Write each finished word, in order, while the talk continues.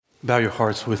Bow your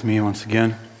hearts with me once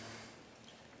again.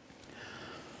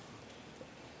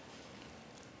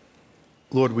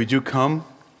 Lord, we do come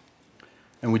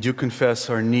and we do confess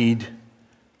our need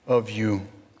of you.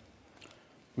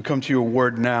 We come to your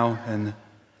word now, and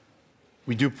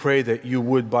we do pray that you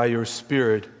would, by your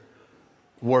Spirit,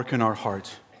 work in our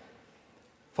hearts.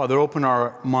 Father, open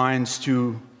our minds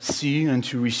to see and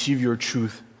to receive your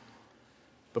truth.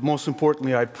 But most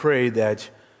importantly, I pray that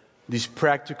these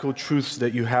practical truths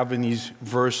that you have in these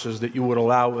verses, that you would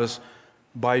allow us,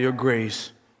 by your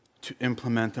grace, to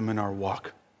implement them in our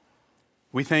walk.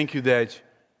 We thank you that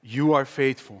you are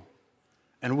faithful,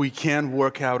 and we can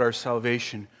work out our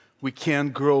salvation. We can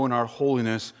grow in our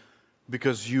holiness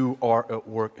because you are at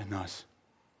work in us.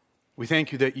 We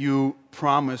thank you that you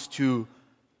promise to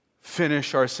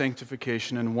finish our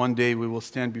sanctification, and one day we will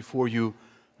stand before you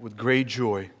with great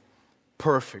joy,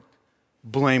 perfect,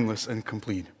 blameless, and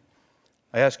complete.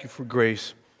 I ask you for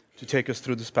grace to take us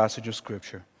through this passage of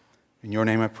Scripture. In your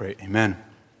name I pray, amen.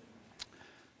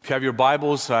 If you have your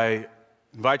Bibles, I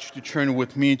invite you to turn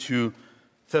with me to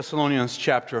Thessalonians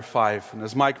chapter 5. And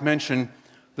as Mike mentioned,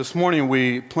 this morning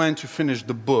we plan to finish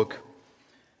the book.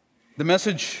 The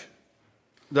message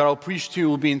that I'll preach to you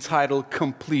will be entitled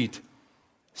Complete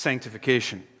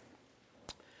Sanctification.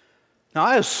 Now,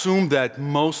 I assume that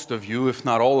most of you, if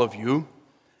not all of you,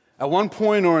 at one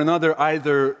point or another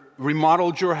either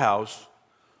remodeled your house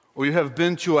or you have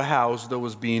been to a house that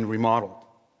was being remodeled.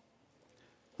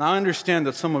 Now, I understand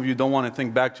that some of you don't want to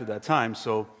think back to that time,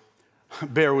 so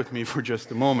bear with me for just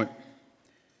a moment.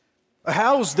 A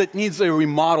house that needs a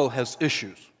remodel has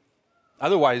issues.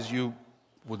 Otherwise, you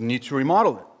would need to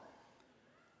remodel it.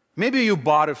 Maybe you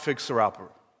bought a fixer-upper,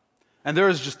 and there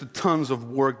is just tons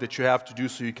of work that you have to do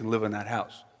so you can live in that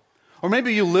house. Or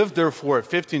maybe you lived there for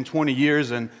 15, 20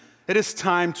 years, and it is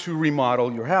time to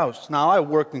remodel your house. Now, I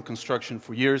worked in construction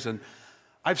for years, and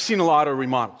I've seen a lot of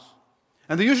remodels.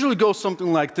 And they usually go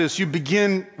something like this. You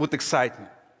begin with excitement.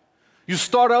 You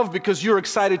start off because you're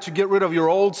excited to get rid of your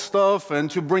old stuff and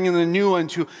to bring in the new and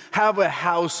to have a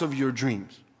house of your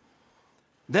dreams.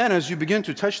 Then, as you begin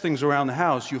to touch things around the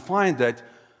house, you find that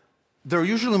there are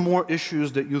usually more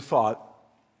issues than you thought.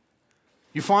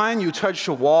 You find you touch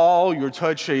a wall, you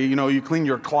clean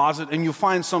your closet, and you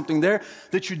find something there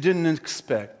that you didn't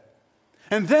expect.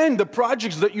 And then the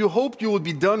projects that you hoped you would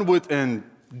be done with in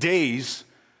days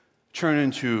turn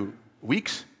into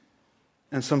weeks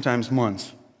and sometimes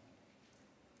months.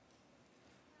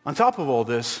 On top of all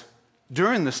this,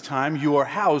 during this time, your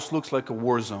house looks like a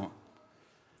war zone.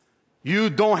 You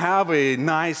don't have a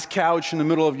nice couch in the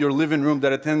middle of your living room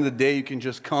that at the end of the day you can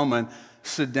just come and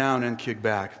sit down and kick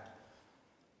back.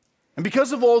 And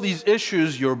because of all these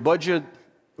issues, your budget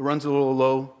runs a little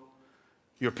low,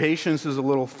 your patience is a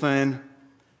little thin,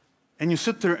 and you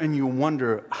sit there and you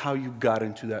wonder how you got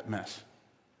into that mess.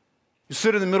 You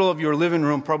sit in the middle of your living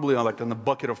room, probably like on a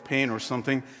bucket of paint or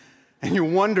something, and you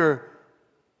wonder,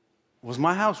 was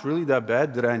my house really that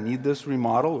bad? Did I need this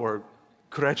remodel, or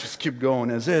could I just keep going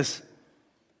as is?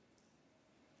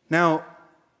 Now,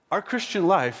 our Christian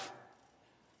life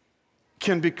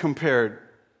can be compared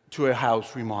to a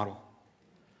house remodel.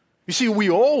 You see, we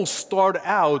all start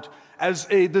out as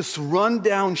this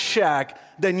rundown shack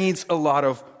that needs a lot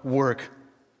of work.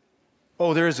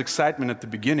 Oh, there is excitement at the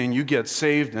beginning. You get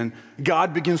saved, and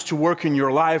God begins to work in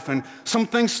your life, and some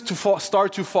things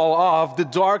start to fall off. The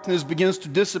darkness begins to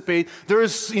dissipate. There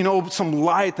is, some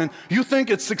light, and you think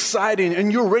it's exciting,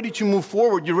 and you're ready to move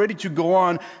forward. You're ready to go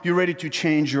on. You're ready to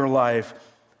change your life.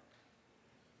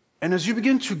 And as you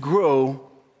begin to grow,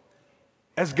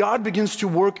 as God begins to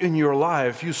work in your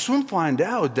life, you soon find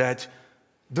out that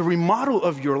the remodel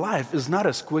of your life is not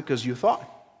as quick as you thought.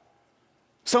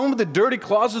 Some of the dirty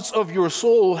closets of your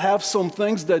soul have some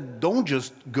things that don't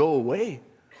just go away.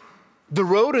 The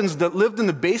rodents that lived in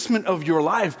the basement of your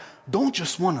life don't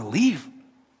just want to leave.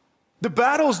 The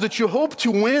battles that you hope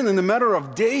to win in a matter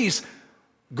of days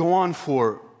go on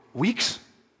for weeks,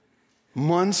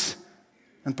 months,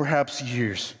 and perhaps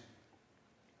years.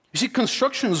 You see,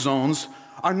 construction zones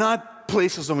are not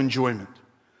places of enjoyment.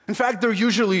 In fact, they're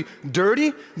usually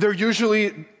dirty,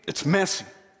 it's messy.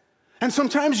 And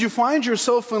sometimes you find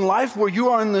yourself in life where you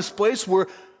are in this place where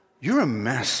you're a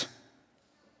mess.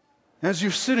 As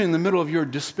you're sitting in the middle of your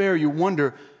despair, you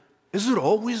wonder, is it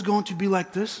always going to be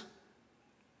like this?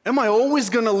 Am I always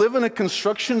going to live in a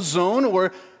construction zone,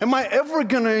 or am I ever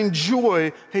going to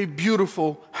enjoy a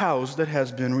beautiful house that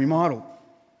has been remodeled?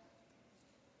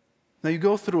 Now you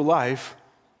go through life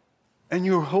and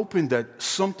you're hoping that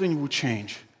something will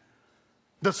change,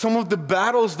 that some of the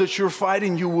battles that you're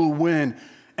fighting you will win,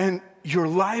 and your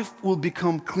life will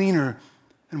become cleaner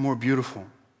and more beautiful.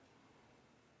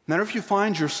 Now, if you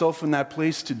find yourself in that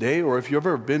place today, or if you've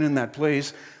ever been in that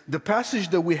place, the passage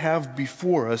that we have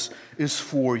before us is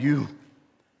for you.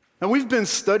 Now, we've been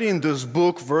studying this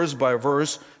book verse by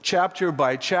verse, chapter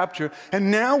by chapter, and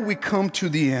now we come to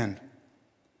the end.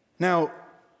 Now,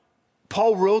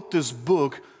 Paul wrote this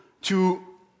book to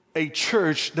a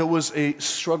church that was a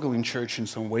struggling church in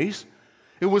some ways.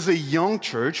 It was a young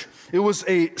church. It was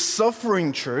a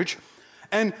suffering church.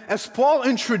 And as Paul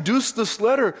introduced this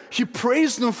letter, he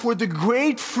praised them for the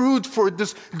great fruit, for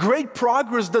this great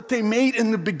progress that they made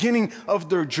in the beginning of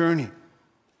their journey.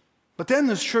 But then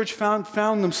this church found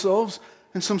themselves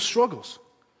in some struggles,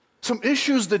 some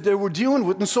issues that they were dealing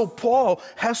with. And so Paul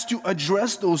has to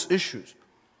address those issues.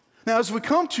 Now, as we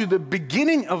come to the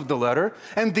beginning of the letter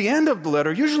and the end of the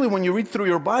letter, usually when you read through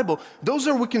your Bible, those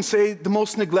are, we can say, the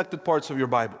most neglected parts of your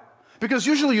Bible. Because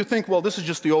usually you think, well, this is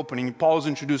just the opening. Paul is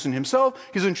introducing himself,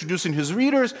 he's introducing his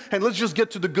readers, and let's just get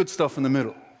to the good stuff in the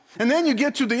middle. And then you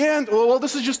get to the end, well,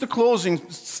 this is just a closing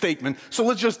statement, so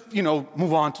let's just,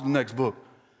 move on to the next book.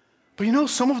 But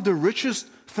some of the richest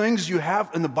things you have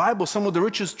in the Bible, some of the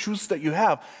richest truths that you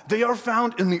have, they are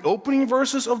found in the opening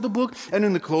verses of the book and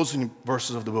in the closing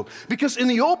verses of the book. Because in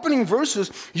the opening verses,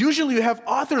 usually you have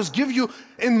authors give you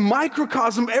in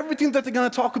microcosm everything that they're going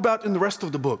to talk about in the rest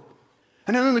of the book.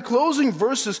 And then in the closing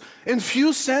verses, in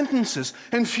few sentences,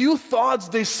 in few thoughts,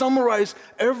 they summarize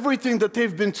everything that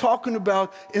they've been talking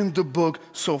about in the book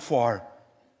so far.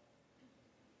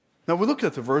 Now, we looked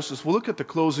at the verses, we'll look at the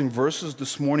closing verses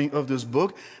this morning of this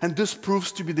book, and this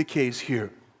proves to be the case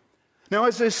here. Now,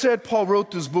 as I said, Paul wrote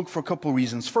this book for a couple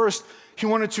reasons. First, he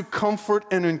wanted to comfort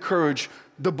and encourage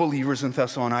the believers in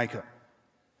Thessalonica.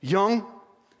 Young,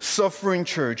 suffering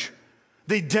church.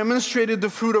 They demonstrated the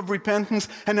fruit of repentance,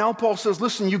 and now Paul says,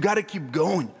 listen, you got to keep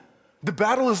going. The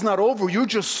battle is not over, you're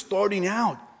just starting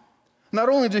out. Not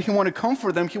only did he want to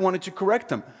comfort them, he wanted to correct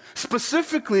them,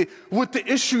 specifically with the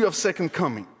issue of second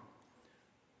coming.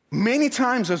 Many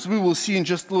times, as we will see in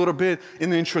just a little bit, in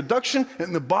the introduction,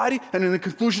 in the body, and in the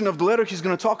conclusion of the letter, he's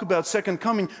going to talk about second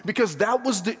coming, because that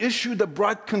was the issue that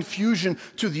brought confusion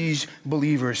to these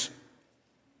believers.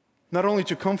 Not only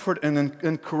to comfort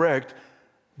and correct,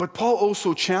 but Paul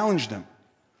also challenged them.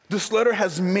 This letter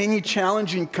has many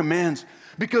challenging commands,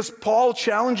 because Paul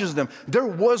challenges them. There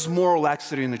was moral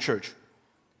laxity in the church.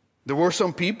 There were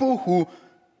some people who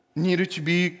needed to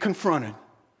be confronted,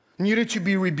 needed to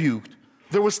be rebuked.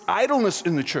 There was idleness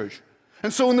in the church.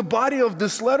 And so in the body of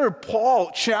this letter,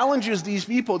 Paul challenges these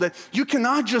people that you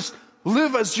cannot just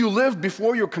live as you lived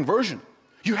before your conversion.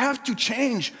 You have to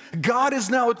change. God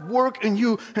is now at work in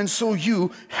you, and so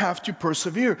you have to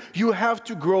persevere. You have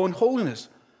to grow in holiness.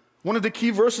 One of the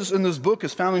key verses in this book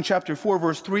is found in chapter 4,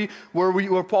 verse 3,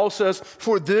 where Paul says,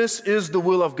 "For this is the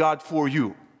will of God for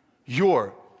you,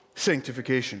 your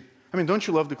sanctification." I mean, don't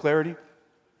you love the clarity?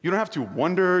 You don't have to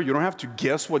wonder, you don't have to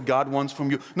guess what God wants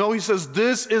from you. No, he says,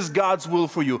 this is God's will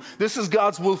for you. This is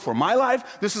God's will for my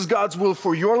life. This is God's will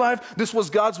for your life. This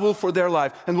was God's will for their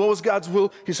life. And what was God's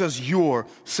will? He says, your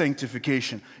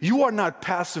sanctification. You are not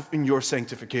passive in your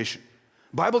sanctification.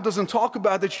 Bible doesn't talk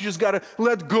about that. You just got to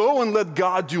let go and let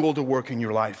God do all the work in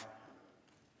your life.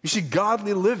 You see,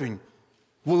 godly living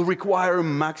will require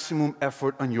maximum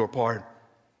effort on your part.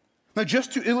 Now,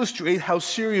 just to illustrate how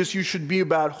serious you should be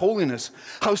about holiness,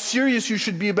 how serious you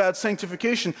should be about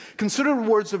sanctification, consider the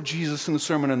words of Jesus in the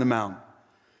Sermon on the Mount.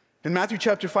 In Matthew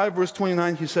chapter 5, verse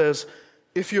 29, he says,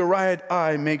 "If your right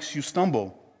eye makes you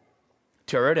stumble,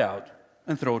 tear it out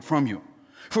and throw it from you.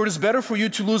 For it is better for you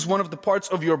to lose one of the parts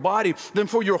of your body than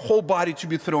for your whole body to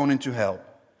be thrown into hell.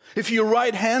 If your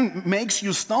right hand makes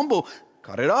you stumble,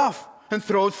 cut it off and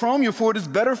throw it from you. For it is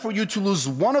better for you to lose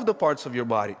one of the parts of your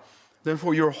body than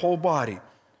for your whole body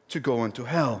to go into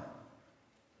hell."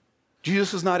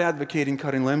 Jesus is not advocating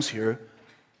cutting limbs here,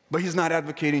 but he's not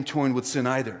advocating toying with sin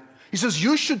either. He says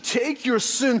you should take your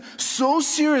sin so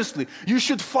seriously. You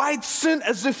should fight sin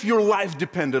as if your life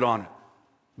depended on it,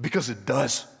 because it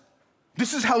does.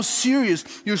 This is how serious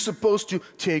you're supposed to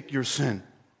take your sin.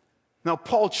 Now,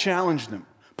 Paul challenged them.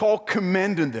 Paul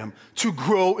commended them to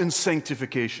grow in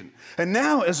sanctification. And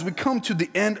now, as we come to the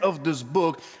end of this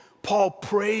book, Paul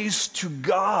prays to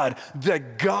God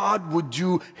that God would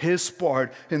do his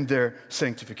part in their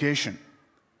sanctification.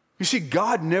 You see,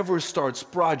 God never starts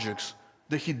projects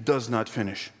that he does not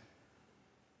finish.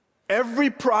 Every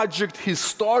project he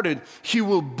started, he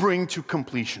will bring to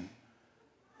completion.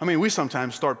 I mean, we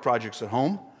sometimes start projects at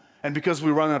home, And because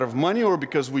we run out of money or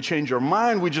because we change our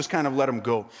mind, we just kind of let him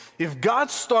go. If God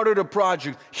started a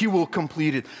project, he will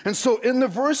complete it. And so in the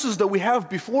verses that we have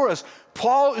before us,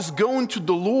 Paul is going to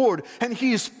the Lord and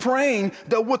he is praying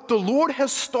that what the Lord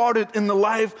has started in the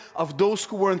life of those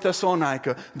who were in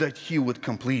Thessalonica, that he would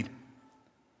complete.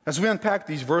 As we unpack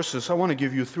these verses, I want to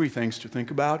give you three things to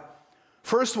think about.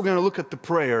 First, we're going to look at the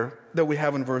prayer that we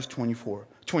have in verse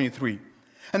 23.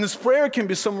 And this prayer can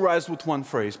be summarized with one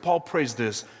phrase. Paul prays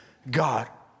this: God,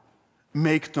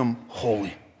 make them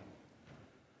holy.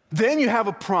 Then you have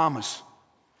a promise.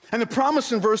 And the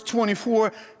promise in verse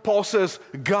 24, Paul says,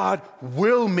 God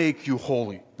will make you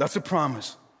holy. That's a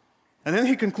promise. And then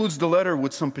he concludes the letter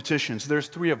with some petitions. There's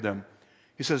three of them.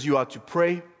 He says, you ought to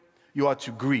pray, you ought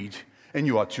to greet, and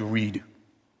you ought to read.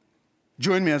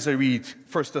 Join me as I read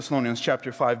 1 Thessalonians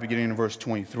chapter 5, beginning in verse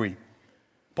 23.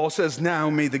 Paul says, now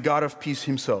may the God of peace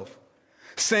himself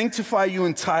sanctify you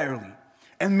entirely,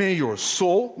 and may your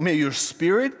soul, may your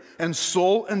spirit and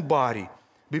soul and body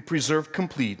be preserved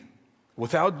complete,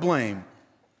 without blame,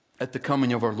 at the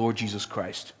coming of our Lord Jesus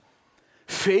Christ.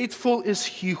 Faithful is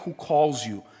he who calls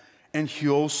you, and he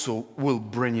also will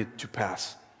bring it to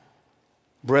pass.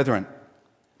 Brethren,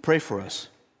 pray for us.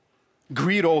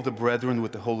 Greet all the brethren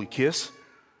with a holy kiss.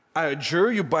 I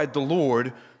adjure you by the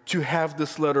Lord to have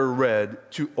this letter read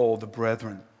to all the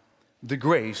brethren. The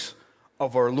grace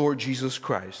of our Lord Jesus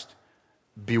Christ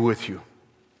be with you.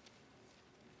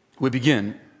 We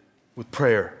begin with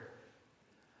prayer.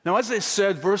 Now, as I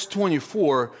said, verse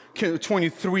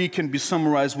 23 can be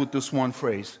summarized with this one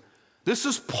phrase. This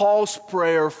is Paul's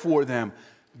prayer for them.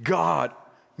 God,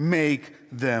 make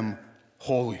them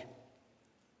holy.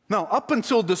 Now, up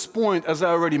until this point, as I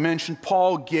already mentioned,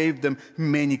 Paul gave them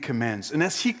many commands. And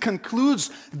as he concludes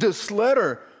this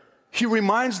letter, he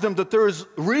reminds them that there is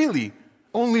really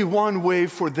only one way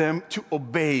for them to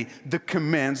obey the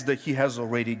commands that he has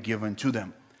already given to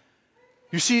them.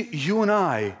 You see, you and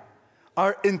I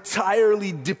are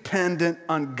entirely dependent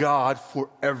on God for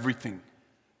everything,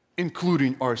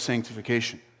 including our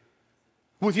sanctification.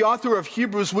 With the author of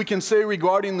Hebrews, we can say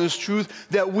regarding this truth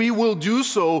that we will do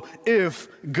so if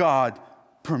God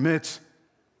permits.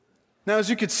 Now, as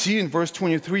you can see in verse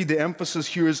 23, the emphasis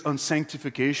here is on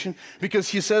sanctification, because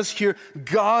he says here,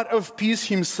 God of peace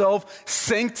himself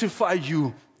sanctify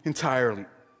you entirely.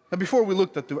 Now, before we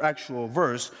looked at the actual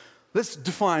verse, let's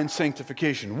define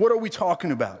sanctification. What are we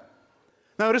talking about?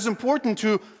 Now, it is important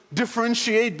to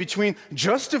differentiate between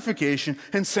justification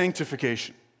and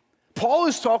sanctification. Paul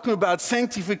is talking about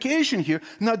sanctification here,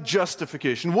 not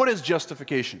justification. What is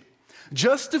justification?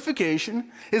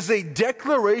 Justification is a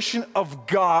declaration of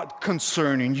God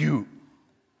concerning you.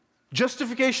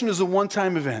 Justification is a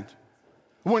one-time event.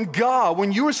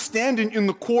 When you're standing in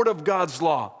the court of God's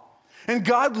law, and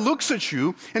God looks at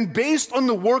you, and based on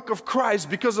the work of Christ,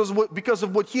 because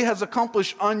of what he has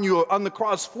accomplished on the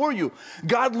cross for you,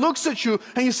 God looks at you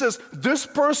and he says, this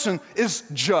person is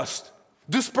just.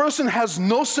 This person has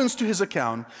no sins to his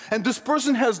account, and this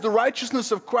person has the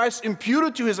righteousness of Christ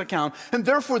imputed to his account, and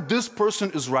therefore this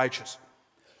person is righteous.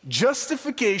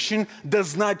 Justification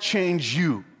does not change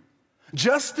you.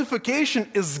 Justification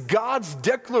is God's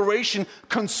declaration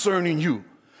concerning you.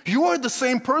 You are the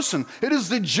same person. It is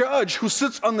the judge who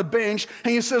sits on the bench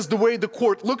and he says, the way the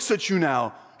court looks at you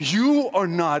now, you are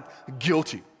not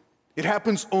guilty. It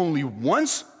happens only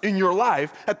once in your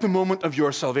life at the moment of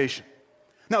your salvation.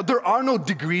 Now, there are no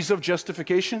degrees of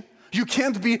justification. You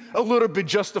can't be a little bit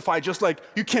justified just like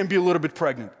you can't be a little bit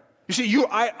pregnant. You see,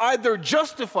 you're either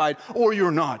justified or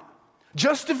you're not.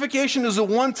 Justification is a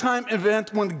one-time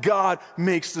event when God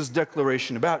makes this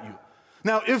declaration about you.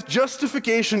 Now, if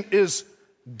justification is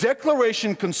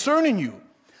declaration concerning you,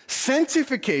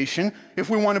 sanctification, if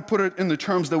we want to put it in the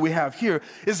terms that we have here,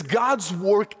 is God's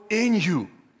work in you.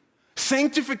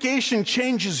 Sanctification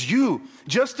changes you.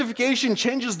 Justification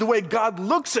changes the way God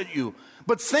looks at you.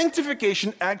 But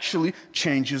sanctification actually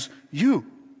changes you.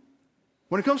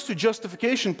 When it comes to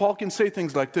justification, Paul can say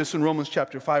things like this in Romans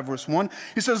chapter 5, verse 1.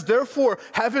 He says, therefore,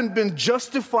 having been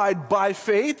justified by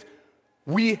faith,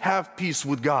 we have peace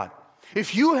with God.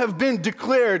 If you have been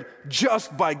declared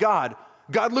just by God,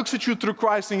 God looks at you through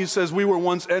Christ and he says, we were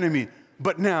once enemy,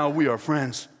 but now we are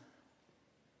friends.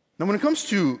 Now, when it comes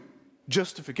to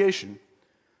justification,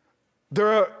 there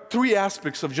are three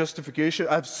aspects of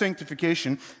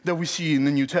sanctification that we see in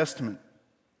the New Testament.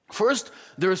 First,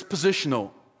 there is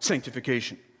positional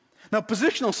sanctification. Now,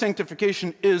 positional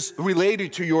sanctification is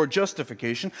related to your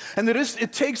justification, and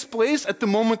it takes place at the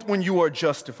moment when you are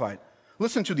justified.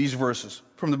 Listen to these verses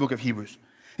from the book of Hebrews.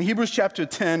 In Hebrews chapter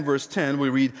 10, verse 10, we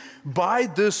read, by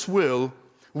this will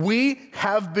We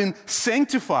have been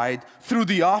sanctified through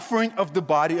the offering of the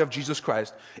body of Jesus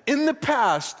Christ. In the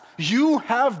past, you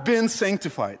have been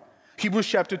sanctified. Hebrews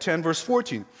chapter 10, verse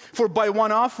 14. For by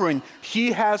one offering,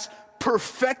 he has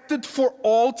perfected for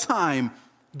all time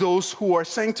those who are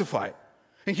sanctified.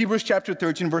 In Hebrews chapter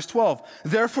 13, verse 12.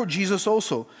 Therefore Jesus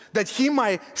also, that he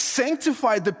might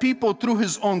sanctify the people through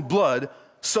his own blood,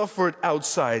 suffered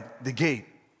outside the gate.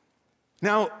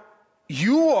 Now,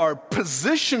 you are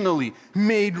positionally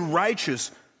made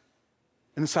righteous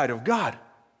in the sight of God.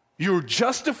 You're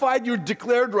justified, you're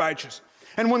declared righteous.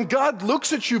 And when God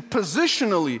looks at you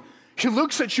positionally, he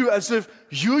looks at you as if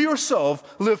you yourself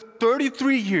lived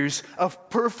 33 years of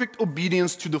perfect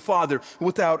obedience to the Father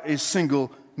without a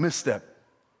single misstep.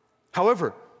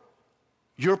 However,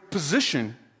 your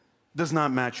position does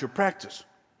not match your practice.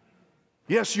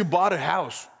 Yes, you bought a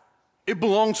house. It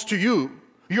belongs to you.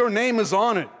 Your name is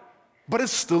on it. But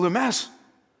it's still a mess.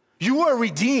 You are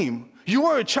redeemed. You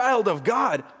are a child of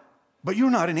God, but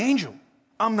you're not an angel.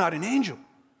 I'm not an angel.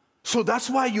 So that's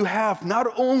why you have not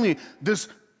only that's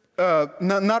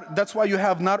why you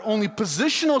have not only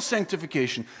positional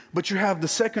sanctification, but you have the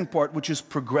second part, which is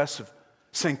progressive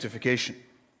sanctification.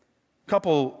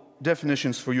 Couple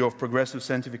definitions for you of progressive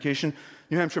sanctification.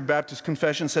 New Hampshire Baptist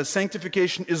Confession says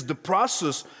sanctification is the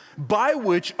process by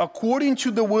which, according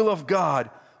to the will of God,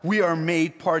 we are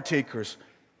made partakers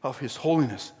of his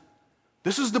holiness.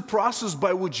 This is the process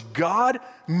by which God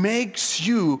makes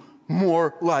you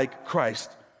more like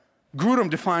Christ. Grudem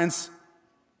defines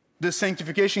this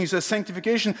sanctification. He says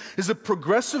sanctification is a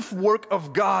progressive work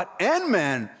of God and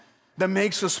man that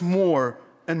makes us more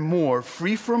and more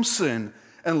free from sin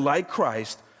and like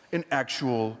Christ in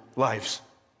actual lives.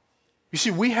 You see,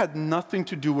 we had nothing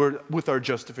to do with our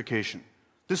justification.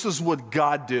 This is what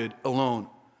God did alone.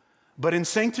 But in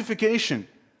sanctification,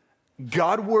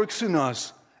 God works in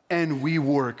us and we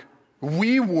work.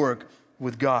 We work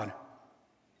with God.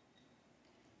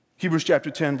 Hebrews chapter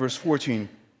 10, verse 14,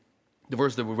 the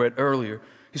verse that we read earlier.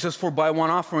 He says, for by one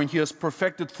offering he has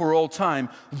perfected for all time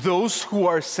those who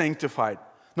are sanctified.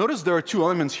 Notice there are two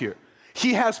elements here.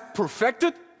 He has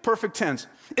perfected, perfect tense.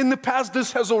 In the past,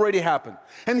 this has already happened.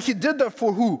 And he did that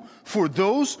for who? For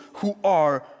those who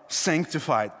are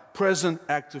sanctified. Present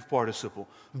active participle.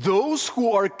 Those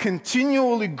who are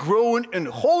continually growing in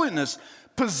holiness,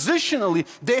 positionally,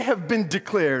 they have been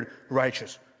declared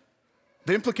righteous.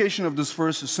 The implication of this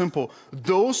verse is simple.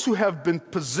 Those who have been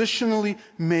positionally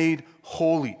made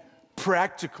holy,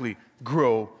 practically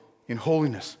grow in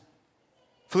holiness.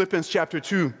 Philippians chapter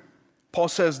 2, Paul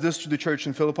says this to the church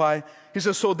in Philippi. He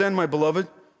says, so then, my beloved,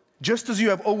 just as you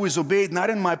have always obeyed, not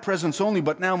in my presence only,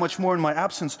 but now much more in my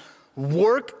absence,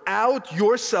 work out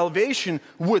your salvation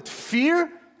with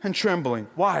fear and trembling.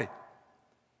 Why?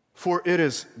 For it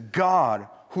is God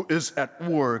who is at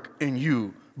work in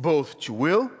you, both to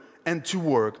will and to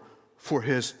work for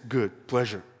his good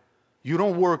pleasure. You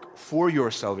don't work for your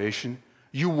salvation,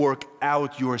 you work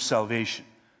out your salvation.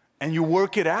 And you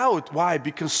work it out. Why?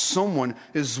 Because someone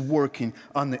is working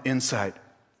on the inside.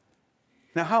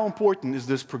 Now, how important is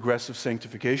this progressive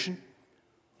sanctification?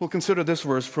 We'll consider this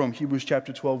verse from Hebrews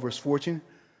chapter 12, verse 14.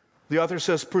 The author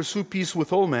says, pursue peace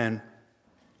with all men,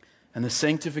 and the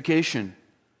sanctification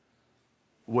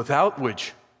without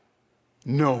which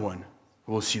no one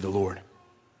will see the Lord.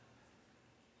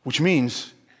 Which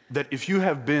means that if you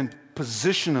have been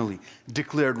positionally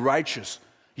declared righteous,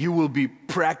 you will be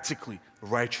practically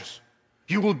righteous.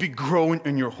 You will be growing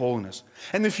in your holiness.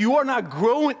 And if you are not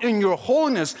growing in your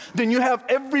holiness, then you have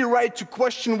every right to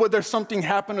question whether something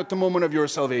happened at the moment of your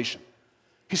salvation.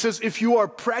 He says, if you are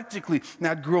practically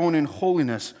not growing in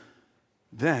holiness,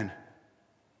 then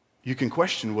you can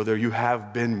question whether you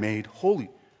have been made holy.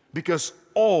 Because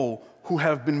all who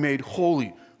have been made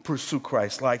holy pursue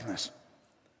Christ's likeness.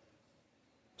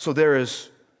 So there is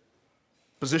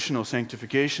positional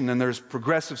sanctification, and there's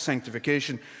progressive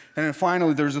sanctification, and then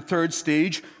finally there's a third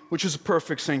stage, which is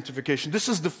perfect sanctification. This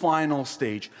is the final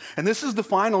stage, and this is the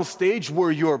final stage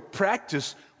where your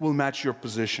practice will match your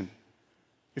position.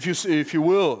 If you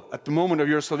will, at the moment of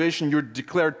your salvation, you're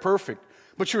declared perfect,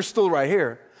 but you're still right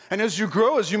here. And as you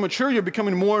grow, as you mature, you're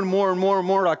becoming more and more and more and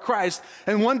more like Christ,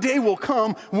 and one day will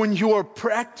come when your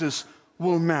practice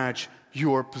will match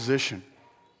your position.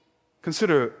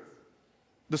 Consider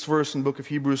this verse in the book of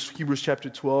Hebrews chapter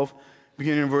 12,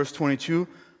 beginning in verse 22.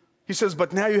 He says,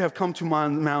 but now you have come to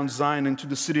Mount Zion and to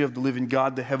the city of the living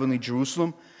God, the heavenly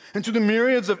Jerusalem, and to the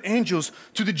myriads of angels,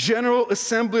 to the general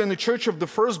assembly and the church of the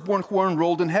firstborn who are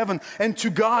enrolled in heaven, and to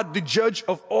God, the judge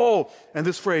of all. And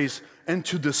this phrase, and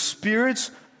to the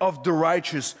spirits of the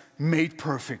righteous made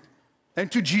perfect, and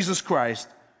to Jesus Christ,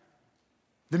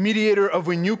 the mediator of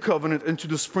a new covenant, and to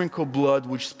the sprinkled blood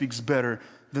which speaks better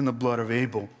than the blood of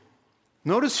Abel.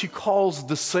 Notice he calls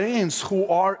the saints who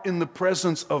are in the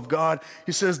presence of God,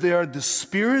 he says they are the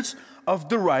spirits of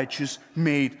the righteous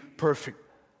made perfect.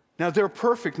 Now they're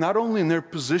perfect not only in their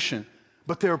position,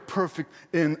 but they're perfect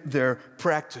in their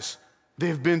practice.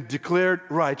 They've been declared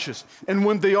righteous. And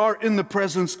when they are in the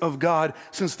presence of God,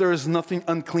 since there is nothing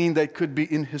unclean that could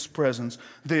be in His presence,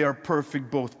 they are perfect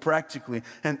both practically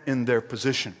and in their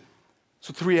position.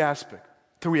 So three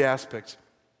aspects.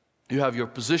 You have your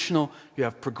positional, you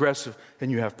have progressive,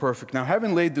 and you have perfect. Now,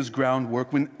 having laid this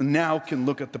groundwork, we now can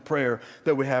look at the prayer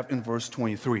that we have in verse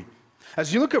 23.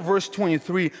 As you look at verse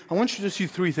 23, I want you to see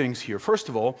three things here. First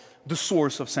of all, the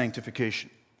source of sanctification.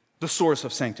 The source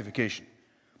of sanctification.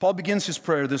 Paul begins his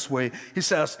prayer this way. He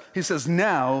says,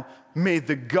 now may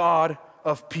the God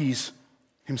of peace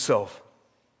Himself.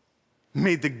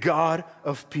 May the God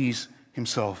of peace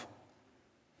Himself.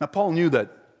 Now, Paul knew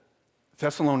that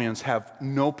Thessalonians have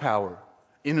no power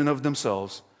in and of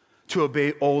themselves to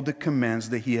obey all the commands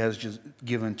that he has just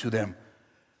given to them.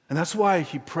 And that's why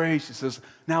he prays. He says,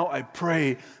 now I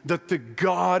pray that the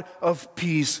God of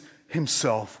peace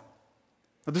Himself.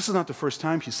 Now, this is not the first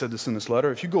time he said this in this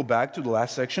letter. If you go back to the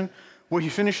last section, where he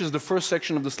finishes the first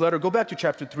section of this letter, go back to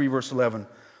chapter 3, verse 11.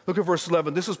 Look at verse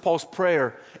 11. This is Paul's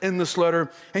prayer in this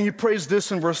letter. And he prays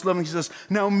this in verse 11. He says,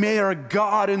 now may our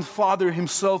God and Father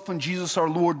Himself and Jesus our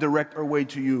Lord direct our way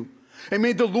to you. And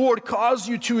may the Lord cause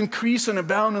you to increase and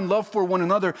abound in love for one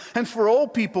another and for all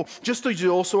people, just as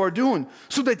you also are doing,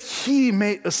 so that He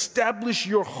may establish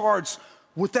your hearts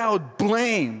without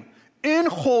blame in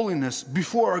holiness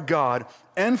before our God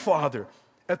and Father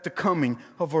at the coming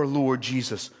of our Lord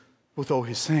Jesus with all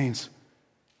His saints.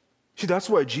 See, that's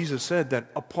why Jesus said that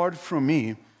apart from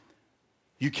me,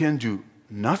 you can do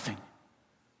nothing.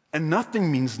 And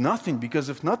nothing means nothing, because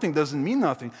if nothing doesn't mean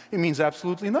nothing, it means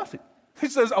absolutely nothing. He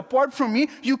says, apart from me,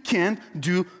 you can't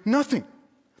do nothing.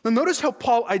 Now notice how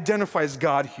Paul identifies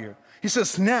God here. He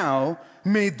says, now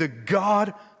may the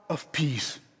God of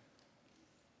peace.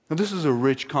 Now this is a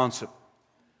rich concept,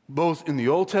 both in the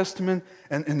Old Testament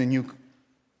and in the New.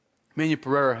 Manny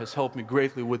Pereira has helped me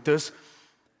greatly with this.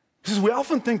 He says, we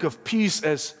often think of peace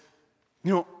as,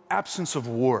 absence of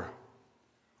war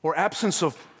or absence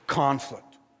of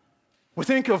conflict. We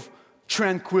think of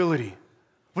tranquility.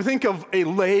 We think of a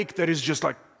lake that is just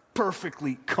like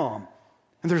perfectly calm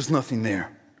and there's nothing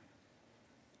there.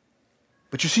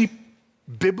 But you see,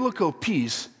 biblical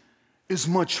peace is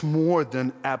much more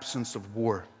than absence of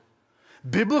war.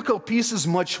 Biblical peace is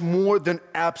much more than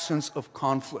absence of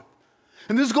conflict.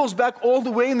 And this goes back all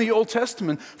the way in the Old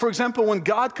Testament. For example, when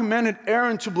God commanded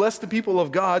Aaron to bless the people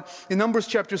of God, in Numbers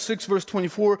chapter 6, verse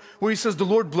 24, where He says, the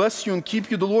Lord bless you and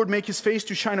keep you. The Lord make His face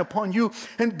to shine upon you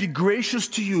and be gracious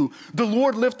to you. The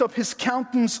Lord lift up His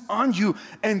countenance on you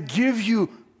and give you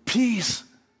peace.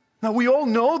 Now, we all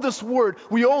know this word.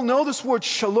 We all know this word,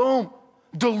 shalom.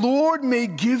 The Lord may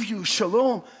give you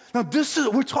shalom. Now,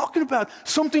 we're talking about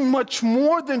something much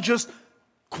more than just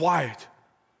quiet.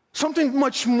 Something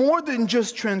much more than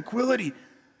just tranquility.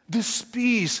 This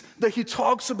peace that he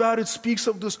talks about, it speaks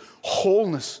of this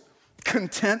wholeness,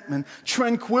 contentment,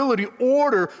 tranquility,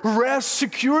 order, rest,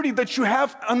 security that you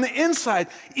have on the inside,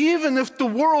 even if the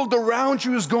world around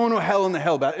you is going to hell in the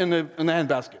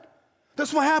handbasket.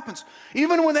 That's what happens.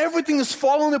 Even when everything is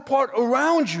falling apart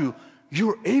around you,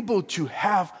 you're able to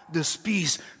have this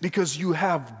peace because you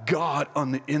have God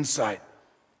on the inside.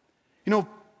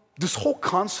 This whole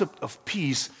concept of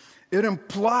peace, it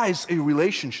implies a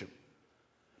relationship.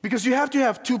 Because you have to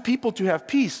have two people to have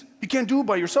peace. You can't do it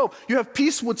by yourself. You have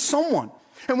peace with someone.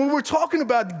 And when we're talking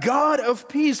about God of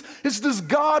peace, it's this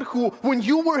God who, when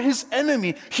you were His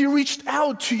enemy, He reached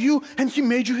out to you and He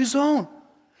made you His own.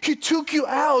 He took you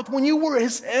out when you were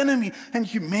His enemy and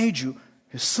He made you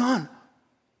His son.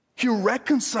 He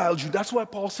reconciled you. That's why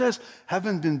Paul says,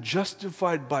 having been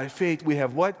justified by faith, we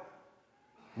have what?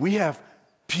 We have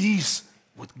peace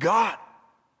with God.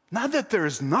 Not that there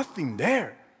is nothing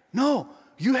there. No,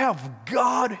 you have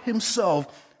God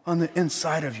Himself on the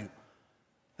inside of you.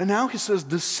 And now he says,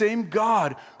 the same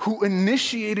God who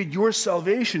initiated your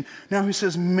salvation, now He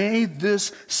says, may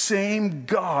this same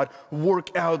God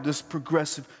work out this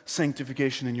progressive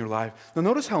sanctification in your life. Now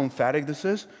notice how emphatic this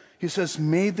is. He says,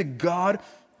 may the God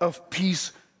of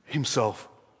peace Himself.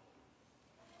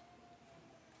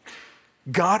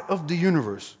 God of the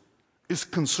universe is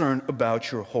concerned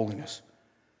about your holiness.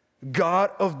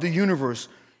 God of the universe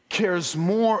cares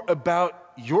more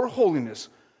about your holiness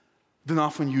than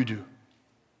often you do.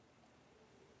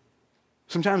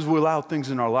 Sometimes we allow things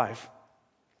in our life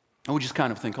and we just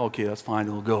kind of think, okay, that's fine,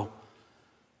 it'll go.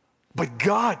 But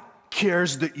God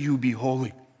cares that you be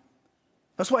holy.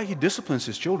 That's why he disciplines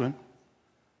his children.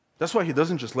 That's why he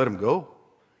doesn't just let them go.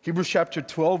 Hebrews chapter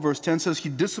 12, verse 10 says he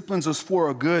disciplines us for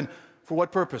our good. For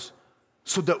what purpose?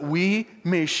 So that we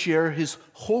may share his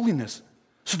holiness.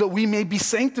 So that we may be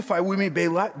sanctified, we may be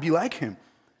like him.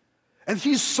 And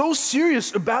he's so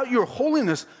serious about your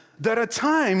holiness that at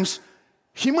times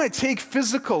he might take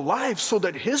physical life so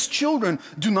that his children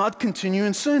do not continue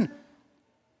in sin.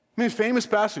 I mean, famous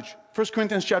passage, 1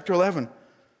 Corinthians chapter 11,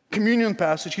 communion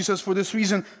passage. He says, for this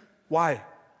reason, why?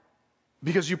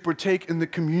 Because you partake in the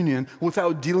communion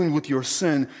without dealing with your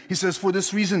sin. He says, for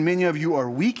this reason, many of you are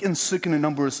weak and sick and a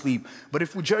number asleep. But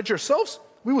if we judge ourselves,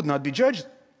 we would not be judged,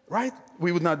 right?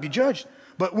 We would not be judged.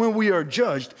 But when we are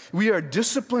judged, we are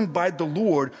disciplined by the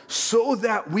Lord so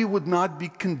that we would not be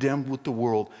condemned with the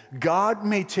world. God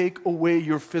may take away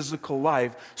your physical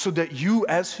life so that you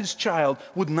as his child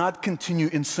would not continue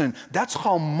in sin. That's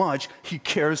how much he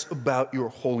cares about your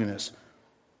holiness.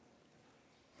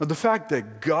 Now, the fact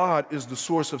that God is the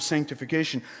source of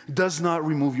sanctification does not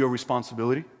remove your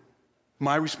responsibility,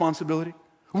 my responsibility.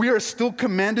 We are still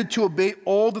commanded to obey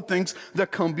all the things that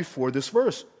come before this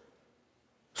verse.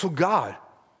 So God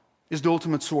is the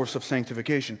ultimate source of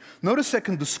sanctification. Notice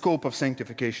second, the scope of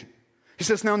sanctification. He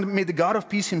says, now may the God of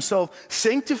peace himself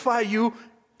sanctify you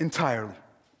entirely.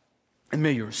 And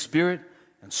may your spirit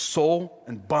and soul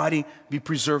and body be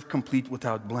preserved complete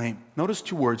without blame. Notice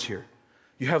two words here.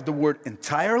 You have the word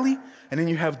entirely, and then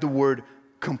you have the word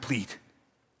complete.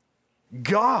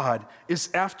 God is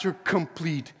after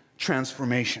complete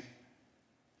transformation.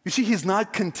 You see, he's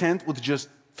not content with just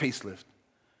facelift.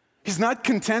 He's not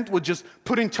content with just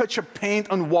putting touch of paint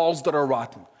on walls that are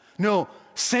rotten. No,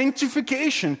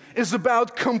 sanctification is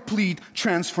about complete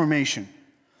transformation.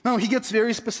 Now, he gets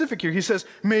very specific here. He says,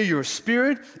 may your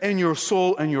spirit and your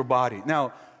soul and your body.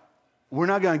 Now, we're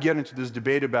not going to get into this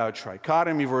debate about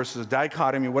trichotomy versus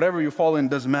dichotomy. Whatever you fall in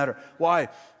doesn't matter. Why?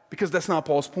 Because that's not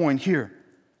Paul's point here.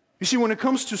 You see, when it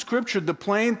comes to Scripture, the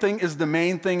plain thing is the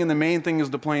main thing, and the main thing is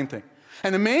the plain thing.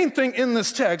 And the main thing in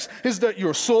this text is that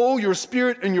your soul, your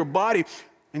spirit, and your body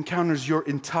encounters your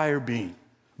entire being,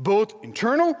 both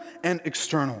internal and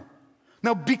external.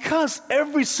 Now, because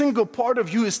every single part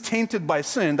of you is tainted by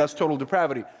sin, that's total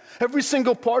depravity. Every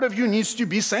single part of you needs to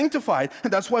be sanctified.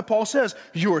 And that's why Paul says,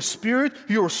 your spirit,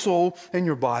 your soul, and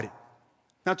your body.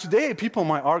 Now, today, people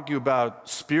might argue about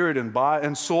spirit and body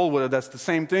and soul, whether that's the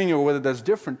same thing or whether that's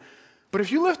different. But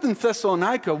if you lived in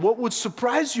Thessalonica, what would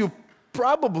surprise you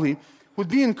probably would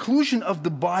be inclusion of the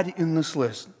body in this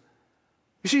list.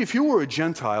 You see, if you were a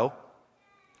Gentile,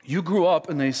 you grew up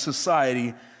in a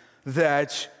society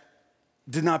that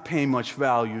did not pay much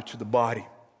value to the body.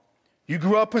 You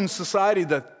grew up in a society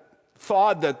that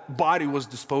thought that body was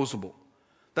disposable.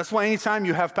 That's why anytime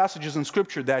you have passages in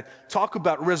Scripture that talk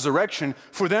about resurrection,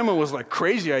 for them it was like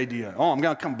crazy idea. Oh, I'm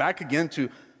going to come back again to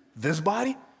this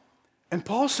body? And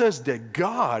Paul says that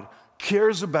God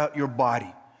cares about your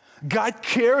body. God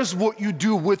cares what you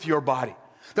do with your body.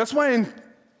 That's why in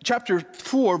chapter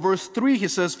 4, verse 3, he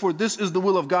says, for this is the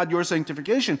will of God, your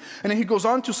sanctification. And then he goes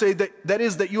on to say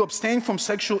that you abstain from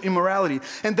sexual immorality,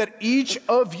 and that each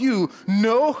of you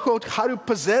know how to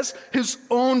possess his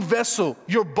own vessel,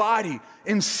 your body,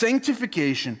 in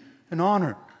sanctification and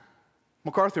honor.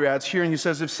 MacArthur adds here, and he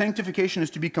says, if sanctification is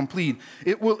to be complete,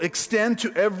 it will extend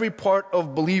to every part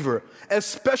of believer,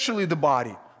 especially the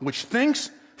body, which thinks,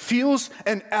 feels,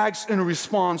 and acts in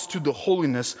response to the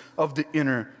holiness of the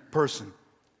inner person.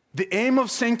 The aim of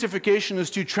sanctification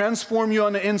is to transform you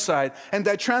on the inside, and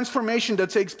that transformation that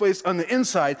takes place on the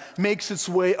inside makes its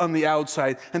way on the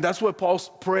outside. And that's why Paul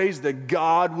prays that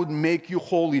God would make you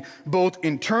holy, both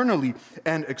internally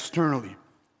and externally.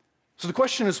 So the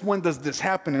question is, when does this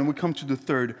happen? And we come to the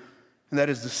third, and that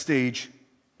is the stage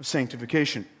of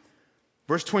sanctification.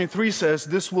 Verse 23 says,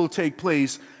 this will take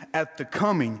place at the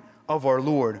coming of our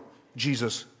Lord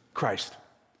Jesus Christ.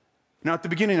 Now, at the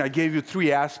beginning, I gave you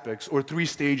three aspects or three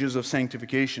stages of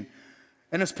sanctification.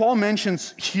 And as Paul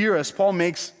mentions here, as Paul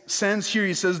makes sense here,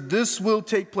 he says, this will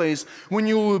take place when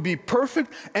you will be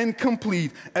perfect and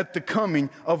complete at the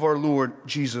coming of our Lord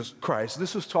Jesus Christ.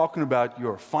 This is talking about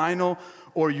your final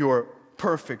or your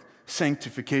perfect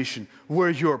sanctification, where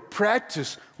your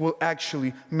practice will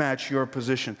actually match your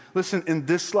position. Listen, in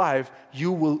this life,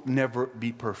 you will never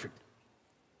be perfect.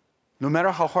 No matter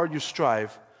how hard you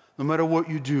strive, no matter what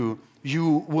you do,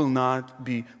 you will not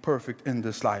be perfect in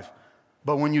this life.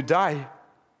 But when you die,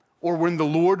 or when the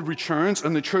Lord returns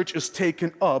and the church is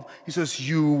taken up, he says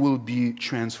you will be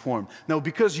transformed. Now,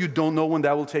 because you don't know when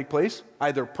that will take place,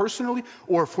 either personally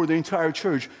or for the entire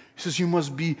church, he says you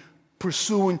must be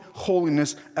pursuing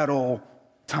holiness at all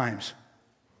times.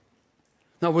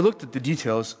 Now, we looked at the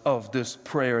details of this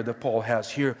prayer that Paul has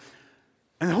here.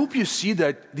 And I hope you see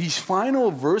that these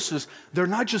final verses, they're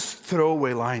not just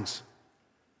throwaway lines.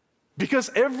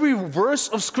 Because every verse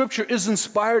of Scripture is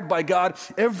inspired by God.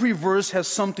 Every verse has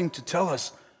something to tell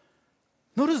us.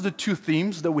 Notice the two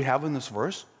themes that we have in this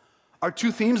verse are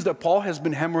two themes that Paul has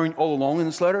been hammering all along in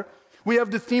this letter. We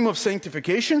have the theme of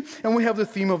sanctification, and we have the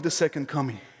theme of the second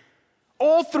coming.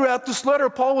 All throughout this letter,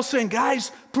 Paul was saying,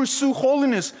 guys, pursue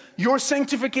holiness, your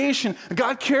sanctification.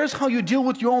 God cares how you deal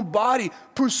with your own body.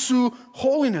 Pursue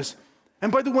holiness.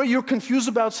 And by the way, you're confused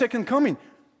about second coming.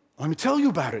 Let me tell you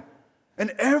about it.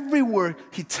 And everywhere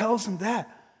he tells them that.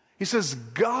 He says,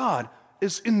 God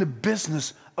is in the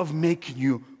business of making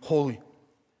you holy.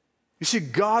 You see,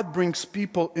 God brings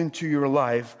people into your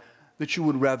life that you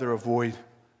would rather avoid.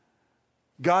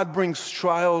 God brings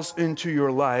trials into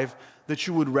your life that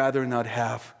you would rather not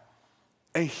have.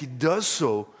 And he does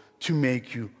so to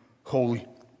make you holy.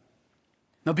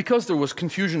 Now, because there was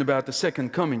confusion about the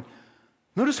second coming,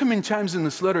 notice how many times in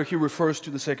this letter he refers to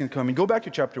the second coming. Go back to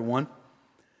chapter 1.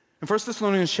 In 1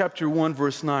 Thessalonians chapter 1,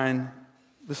 verse 9,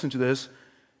 listen to this.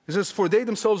 It says, "For they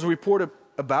themselves report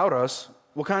about us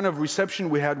what kind of reception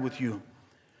we had with you,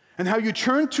 and how you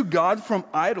turned to God from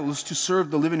idols to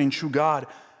serve the living and true God."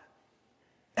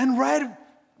 And right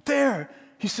there,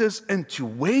 he says, "and to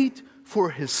wait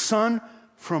for his Son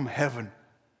from heaven."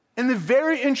 In the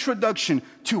very introduction,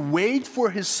 to wait for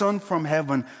his Son from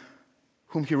heaven,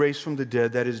 whom he raised from the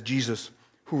dead, that is Jesus,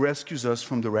 who rescues us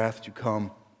from the wrath to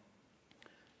come.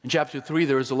 In chapter 3,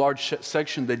 there is a large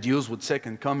section that deals with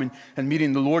second coming and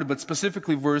meeting the Lord, but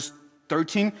specifically verse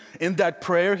 13, in that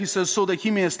prayer, he says, "so that he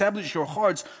may establish your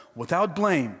hearts without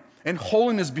blame and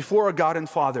holiness before our God and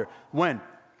Father." When?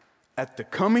 At the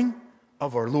coming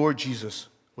of our Lord Jesus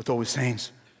with all his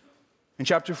saints. In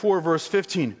chapter 4, verse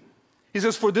 15, he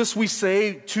says, "For this we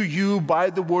say to you by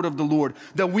the word of the Lord,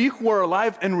 that we who are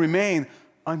alive and remain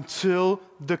until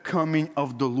the coming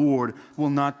of the Lord will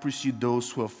not precede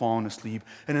those who have fallen asleep."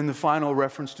 And then the final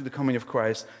reference to the coming of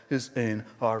Christ is in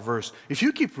our verse. If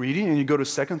you keep reading and you go to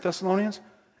 2 Thessalonians,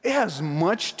 it has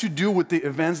much to do with the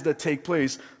events that take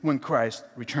place when Christ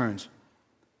returns.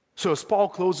 So as Paul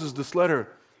closes this letter,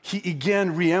 he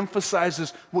again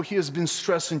reemphasizes what he has been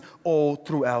stressing all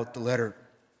throughout the letter.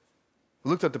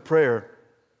 We looked at the prayer.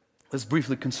 Let's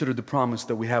briefly consider the promise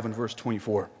that we have in verse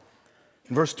 24.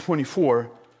 In verse 24,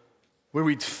 we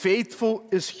read, "Faithful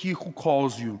is he who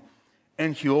calls you,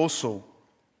 and he also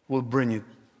will bring it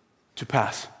to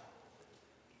pass."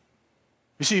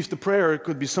 You see, if the prayer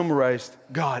could be summarized,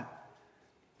 God,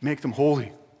 make them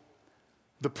holy.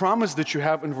 The promise that you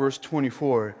have in verse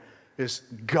 24 is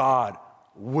God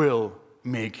will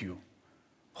make you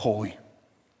holy.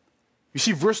 You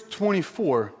see, verse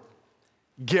 24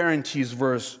 guarantees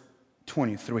verse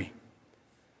 23.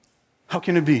 How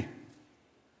can it be?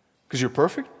 Because you're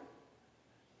perfect?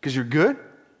 Because you're good?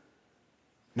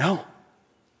 No.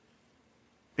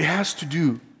 It has to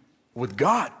do with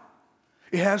God.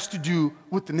 It has to do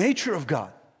with the nature of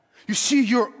God. You see,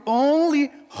 your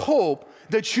only hope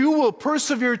that you will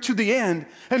persevere to the end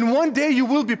and one day you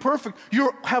will be perfect,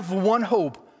 you have one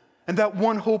hope. And that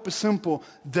one hope is simple,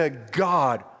 that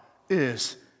God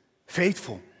is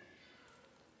faithful.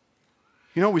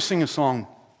 You know, we sing a song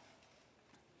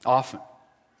often.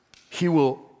 He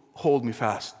will hold me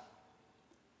fast.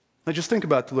 Now just think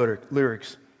about the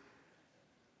lyrics.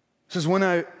 It says, "When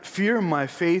I fear my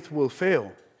faith will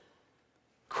fail,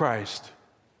 Christ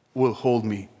will hold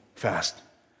me fast.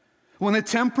 When a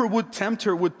tempter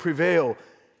would prevail,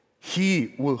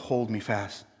 he will hold me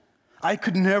fast. I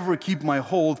could never keep my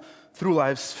hold through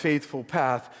life's faithful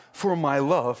path, for my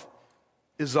love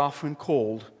is often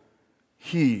cold.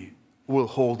 He will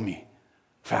hold me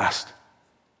fast."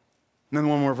 And then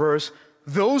one more verse.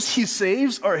 "Those he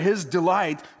saves are his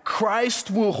delight.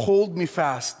 Christ will hold me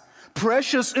fast.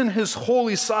 Precious in his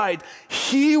holy sight,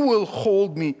 he will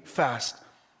hold me fast.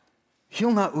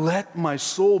 He'll not let my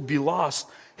soul be lost.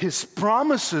 His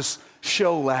promises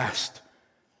shall last.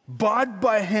 Bought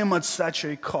by him at such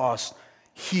a cost,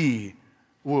 he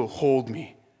will hold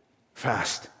me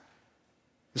fast."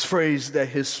 This phrase that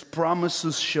his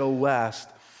promises shall last.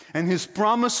 And his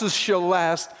promises shall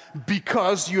last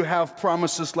because you have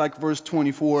promises like verse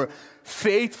 24.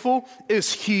 Faithful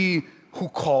is he who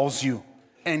calls you,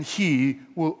 and he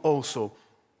will also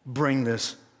bring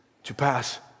this to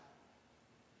pass.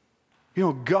 You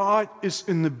know, God is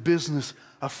in the business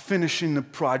of finishing the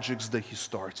projects that he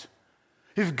starts.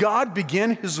 If God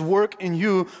began his work in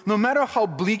you, no matter how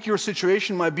bleak your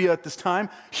situation might be at this time,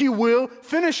 he will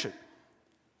finish it.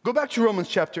 Go back to Romans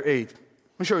chapter 8.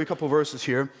 Let me show you a couple verses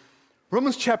here.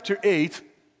 Romans chapter 8,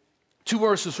 two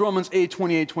verses, Romans 8,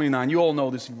 28, 29. You all know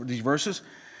these verses.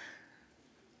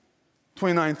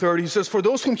 29, 30, he says, "For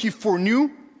those whom he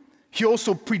foreknew, he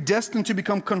also predestined to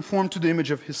become conformed to the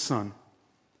image of his Son,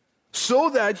 so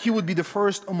that he would be the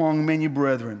first among many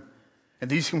brethren. And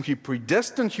these whom he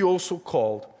predestined, he also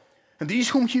called. And these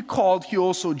whom he called, he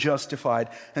also justified.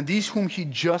 And these whom he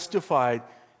justified,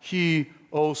 he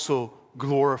also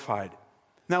glorified."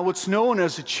 Now, what's known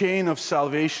as a chain of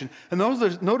salvation, and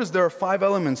notice there are 5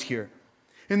 elements here.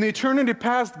 In the eternity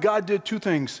past, God did 2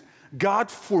 things. God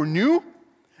foreknew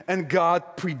and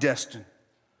God predestined.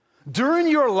 During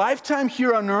your lifetime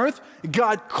here on earth,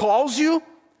 God calls you,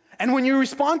 and when you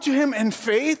respond to him in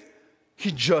faith,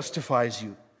 he justifies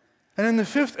you. And then the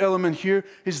 5th element here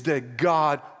is that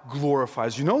God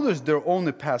glorifies. You notice they're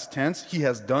only past tense. He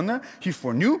has done that. He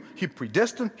foreknew, he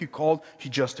predestined, he called, he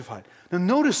justified. Now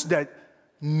notice that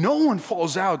no one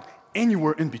falls out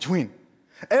anywhere in between.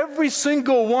 Every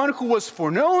single one who was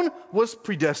foreknown was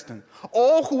predestined.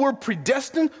 All who were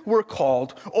predestined were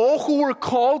called. All who were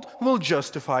called will be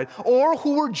justified. All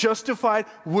who were justified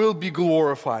will be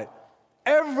glorified.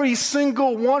 Every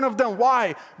single one of them.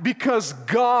 Why? Because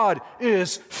God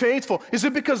is faithful. Is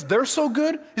it because they're so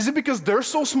good? Is it because they're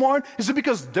so smart? Is it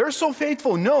because they're so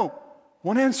faithful? No.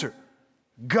 One answer.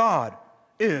 God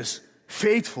is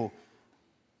faithful.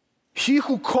 He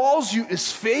who calls you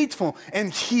is faithful,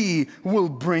 and he will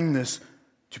bring this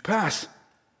to pass.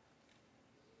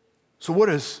 So what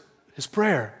is his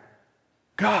prayer?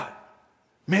 God,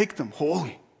 make them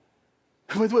holy.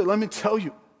 By the way, let me tell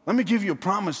you, let me give you a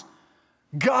promise.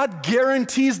 God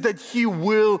guarantees that he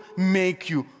will make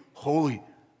you holy.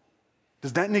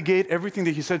 Does that negate everything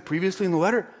that he said previously in the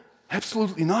letter?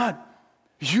 Absolutely not.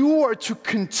 You are to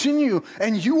continue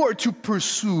and you are to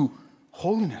pursue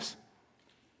holiness.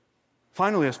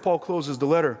 Finally, as Paul closes the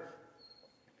letter,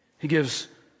 he gives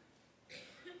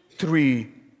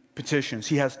 3 petitions.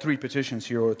 He has 3 petitions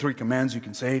here, or 3 commands, you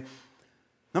can say.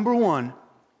 Number 1,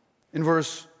 in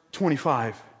verse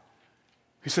 25,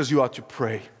 he says you ought to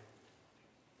pray.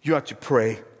 You ought to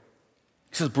pray.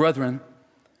 He says, "Brethren,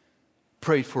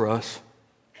 pray for us."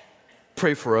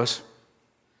 Pray for us.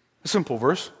 A simple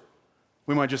verse.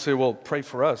 We might just say, well, pray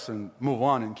for us and move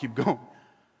on and keep going.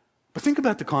 But think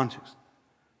about the context.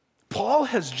 Paul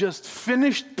has just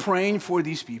finished praying for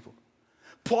these people.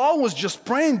 Paul was just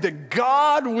praying that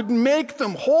God would make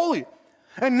them holy.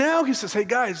 And now he says, hey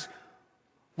guys,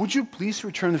 would you please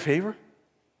return the favor?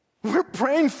 We're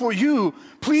praying for you.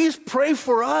 Please pray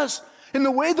for us. In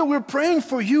the way that we're praying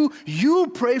for you, you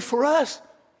pray for us.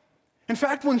 In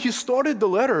fact, when he started the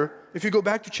letter, if you go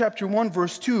back to chapter 1,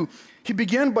 verse 2, he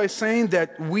began by saying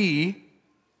that we,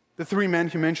 the 3 men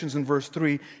he mentions in verse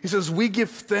 3, he says, we give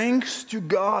thanks to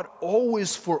God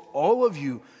always for all of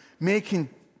you, making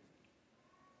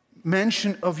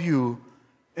mention of you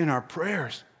in our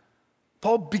prayers.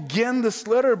 Paul began this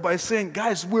letter by saying,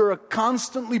 guys, we're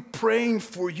constantly praying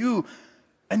for you.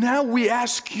 And now we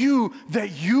ask you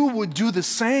that you would do the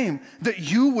same, that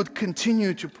you would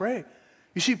continue to pray.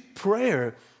 You see,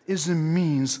 prayer is a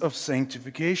means of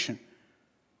sanctification.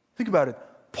 Think about it.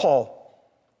 Paul,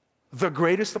 the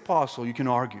greatest apostle, you can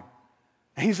argue.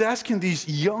 And he's asking these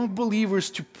young believers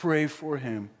to pray for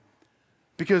him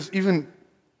because even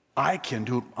I can't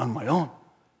do it on my own.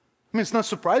 I mean, it's not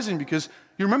surprising because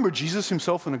you remember Jesus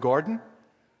himself in the garden?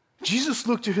 Jesus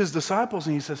looked to his disciples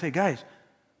and he says, hey guys,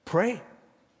 pray.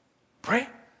 Pray.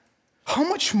 How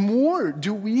much more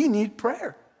do we need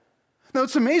prayer? Now,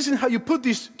 it's amazing how you put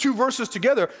these 2 verses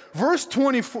together. Verse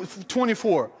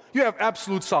 24, you have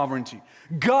absolute sovereignty.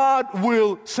 God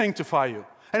will sanctify you.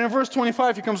 And in verse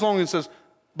 25, he comes along and says,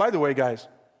 by the way, guys,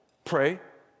 pray.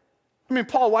 I mean,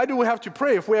 Paul, why do we have to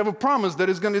pray if we have a promise that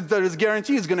is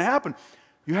guaranteed is going to happen?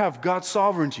 You have God's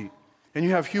sovereignty and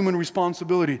you have human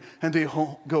responsibility, and they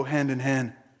go hand in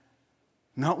hand.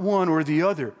 Not one or the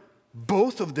other.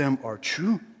 Both of them are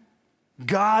true.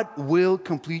 God will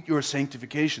complete your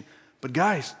sanctification. But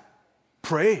guys,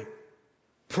 pray.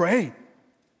 Pray.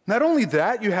 Not only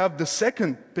that, you have the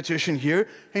second petition here,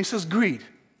 and he says, greet.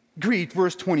 Greet,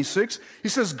 verse 26. He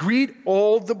says, greet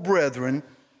all the brethren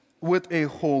with a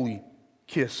holy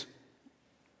kiss.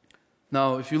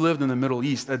 Now, if you lived in the Middle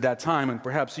East at that time, and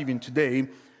perhaps even today,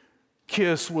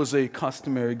 kiss was a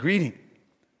customary greeting.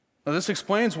 Now, this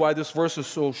explains why this verse is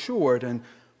so short, and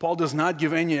Paul does not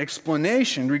give any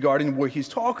explanation regarding what he's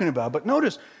talking about. But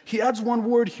notice, he adds one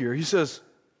word here. He says,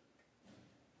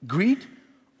 greet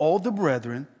all the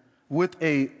brethren with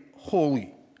a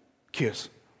holy kiss.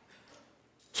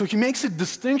 So he makes a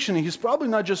distinction, and he's probably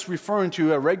not just referring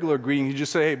to a regular greeting. He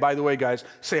just say, hey, by the way, guys,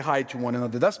 say hi to one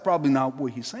another. That's probably not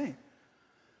what he's saying.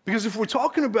 Because if we're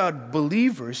talking about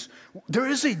believers, there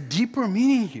is a deeper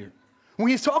meaning here. When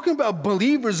he's talking about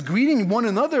believers greeting one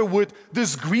another with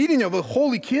this greeting of a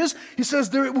holy kiss, he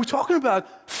says we're talking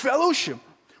about fellowship.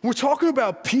 We're talking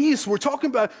about peace. We're talking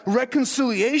about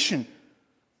reconciliation.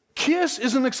 Kiss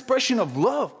is an expression of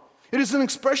love. It is an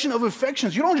expression of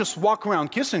affections. You don't just walk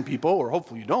around kissing people, or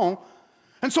hopefully you don't.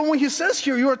 And so when he says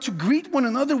here, you are to greet one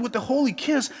another with a holy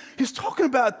kiss, he's talking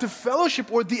about the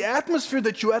fellowship or the atmosphere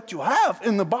that you have to have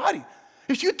in the body.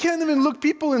 If you can't even look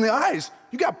people in the eyes,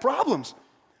 you got problems.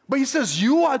 But he says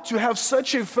you ought to have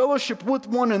such a fellowship with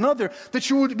one another that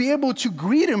you would be able to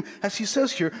greet him, as he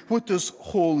says here, with this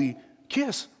holy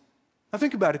kiss. Now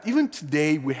think about it. Even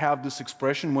today we have this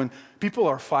expression when people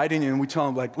are fighting and we tell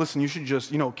them, like, listen, you should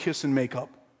just, kiss and make up.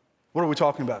 What are we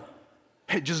talking about?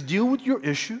 Hey, just deal with your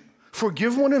issue,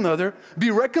 forgive one another,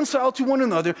 be reconciled to one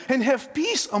another, and have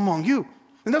peace among you.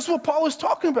 And that's what Paul is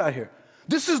talking about here.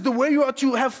 This is the way you ought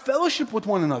to have fellowship with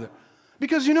one another.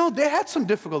 Because, they had some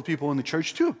difficult people in the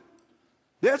church too.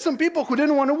 They had some people who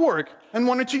didn't want to work and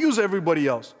wanted to use everybody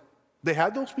else. They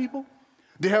had those people.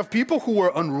 They have people who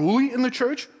were unruly in the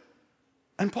church.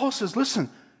 And Paul says, listen,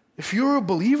 if you're a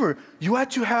believer, you ought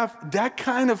to have that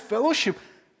kind of fellowship.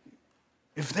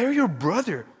 If they're your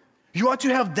brother, you ought to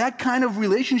have that kind of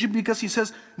relationship, because he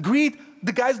says, greet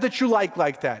the guys that you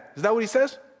like that. Is that what he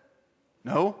says?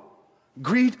 No.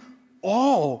 Greet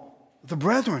all the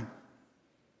brethren.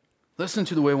 Listen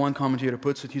to the way one commentator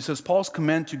puts it. He says, Paul's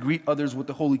command to greet others with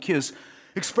the holy kiss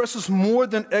expresses more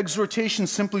than exhortation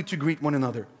simply to greet one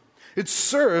another. It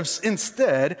serves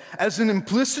instead as an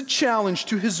implicit challenge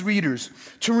to his readers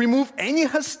to remove any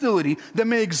hostility that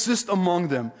may exist among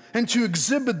them and to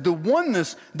exhibit the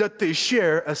oneness that they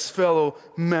share as fellow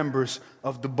members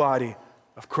of the body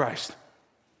of Christ.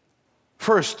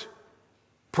 First,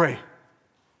 pray.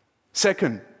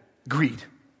 Second, greet.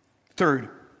 Third,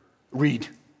 read.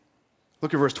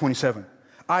 Look at verse 27.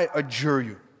 I adjure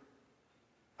you.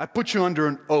 I put you under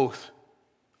an oath,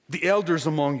 the elders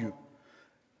among you,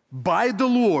 by the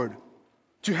Lord,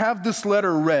 to have this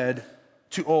letter read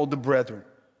to all the brethren.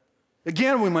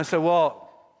 Again, we might say, well,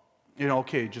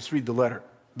 okay, just read the letter.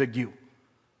 Big deal.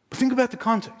 But think about the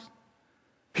context.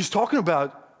 He's talking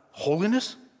about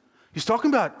holiness. He's talking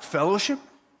about fellowship.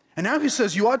 And now he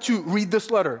says you ought to read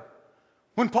this letter.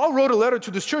 When Paul wrote a letter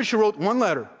to this church, he wrote one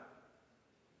letter.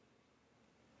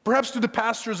 Perhaps to the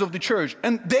pastors of the church.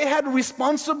 And they had a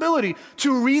responsibility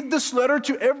to read this letter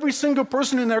to every single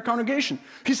person in their congregation.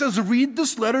 He says, read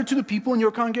this letter to the people in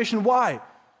your congregation. Why?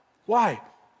 Why?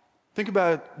 Think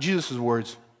about Jesus'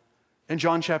 words in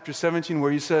John chapter 17,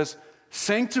 where he says,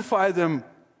 sanctify them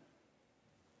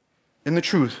in the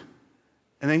truth.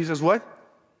 And then he says what?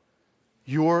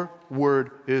 Your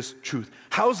word is truth.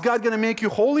 How is God going to make you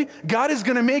holy? God is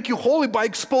going to make you holy by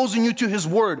exposing you to his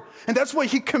word. And that's why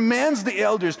he commands the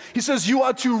elders. He says you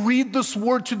ought to read this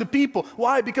word to the people.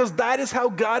 Why? Because that is how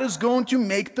God is going to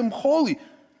make them holy.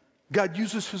 God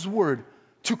uses his word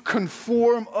to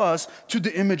conform us to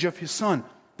the image of his son.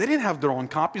 They didn't have their own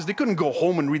copies. They couldn't go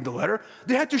home and read the letter.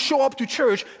 They had to show up to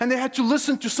church and they had to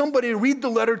listen to somebody read the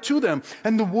letter to them.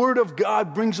 And the word of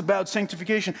God brings about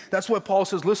sanctification. That's why Paul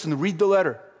says, listen, read the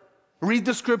letter. Read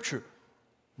the scripture.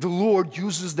 The Lord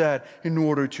uses that in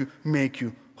order to make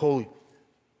you holy.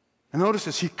 And notice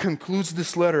this, he concludes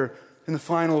this letter in the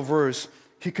final verse.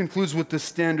 He concludes with the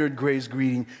standard grace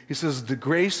greeting. He says, the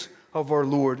grace of our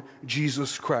Lord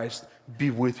Jesus Christ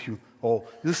be with you all.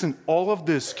 Listen, all of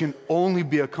this can only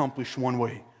be accomplished one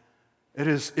way. It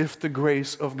is if the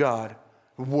grace of God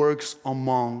works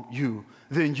among you,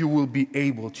 then you will be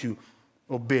able to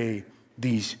obey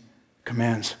these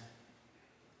commands.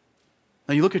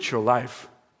 Now you look at your life,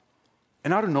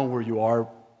 and I don't know where you are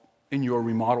in your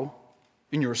remodel,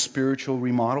 in your spiritual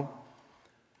remodel,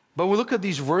 but we look at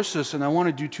these verses and I want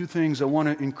to do two things. I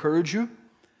want to encourage you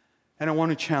and I want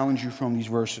to challenge you from these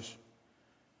verses.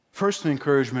 First, the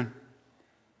encouragement.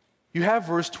 You have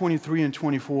verse 23 and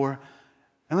 24,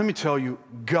 and let me tell you,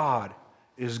 God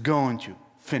is going to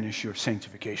finish your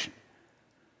sanctification.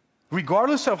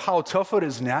 Regardless of how tough it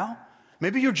is now,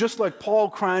 maybe you're just like Paul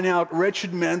crying out,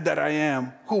 wretched man that I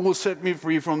am, who will set me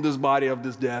free from this body of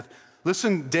this death?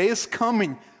 Listen, day is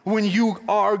coming when you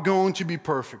are going to be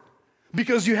perfect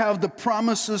because you have the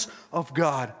promises of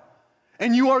God.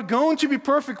 And you are going to be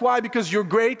perfect. Why? Because you're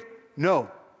great?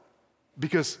 No.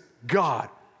 Because God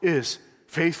is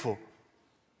faithful.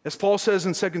 As Paul says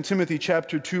in 2 Timothy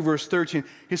chapter 2, verse 13,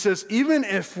 he says, even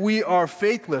if we are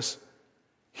faithless,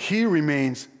 he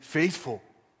remains faithful,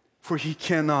 for he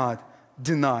cannot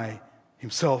deny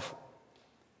himself.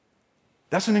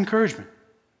 That's an encouragement.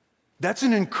 That's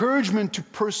an encouragement to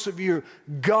persevere.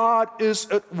 God is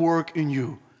at work in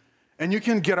you. And you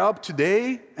can get up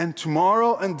today and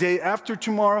tomorrow and day after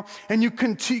tomorrow, and you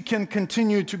can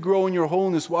continue to grow in your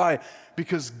holiness. Why?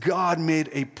 Because God made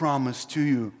a promise to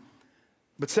you.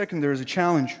 But second, there is a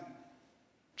challenge.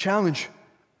 Challenge.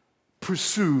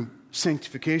 Pursue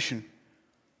sanctification.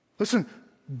 Listen,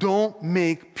 don't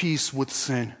make peace with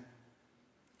sin.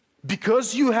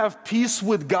 Because you have peace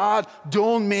with God,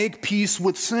 don't make peace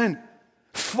with sin.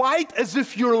 Fight as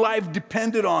if your life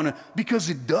depended on it,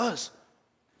 because it does.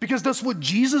 Because that's what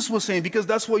Jesus was saying, because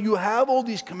that's why you have all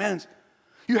these commands.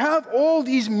 You have all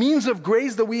these means of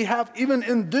grace that we have even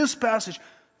in this passage.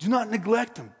 Do not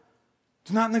neglect them.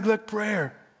 Do not neglect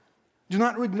prayer. Do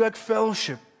not neglect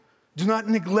fellowship. Do not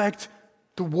neglect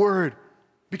the word,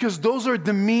 because those are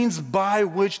the means by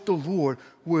which the Lord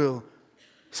will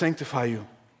sanctify you.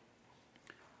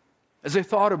 As I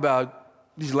thought about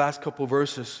these last couple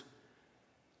verses,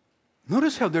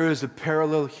 notice how there is a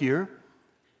parallel here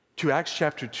to Acts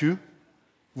chapter 2,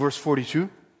 verse 42.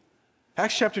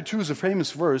 Acts chapter 2 is a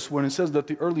famous verse when it says that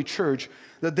the early church,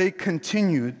 that they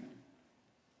continued,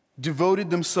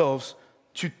 devoted themselves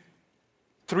to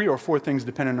 3 or 4 things,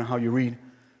 depending on how you read.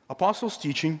 Apostles'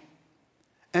 teaching,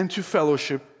 and to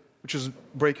fellowship, which is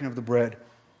breaking of the bread,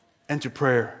 and to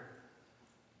prayer.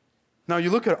 Now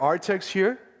you look at our text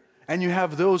here, and you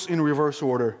have those in reverse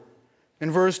order.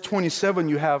 In verse 27,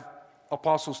 you have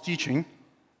apostles' teaching,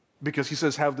 because he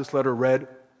says, have this letter read.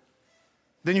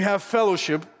 Then you have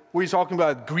fellowship, where he's talking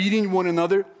about greeting one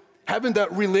another, having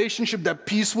that relationship, that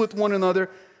peace with one another.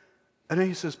 And then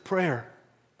he says, prayer.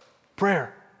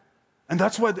 Prayer. And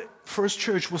that's why the first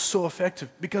church was so effective,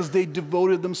 because they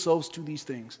devoted themselves to these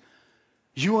things.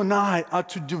 You and I are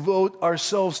to devote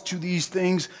ourselves to these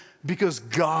things because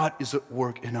God is at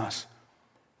work in us.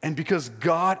 And because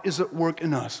God is at work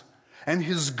in us, and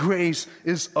His grace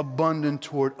is abundant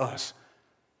toward us,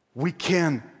 we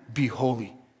can be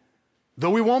holy.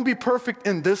 Though we won't be perfect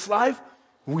in this life,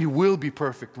 we will be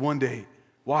perfect one day.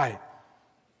 Why?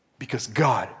 Because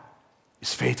God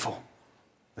is faithful.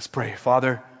 Let's pray.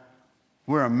 Father,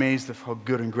 we're amazed at how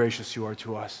good and gracious you are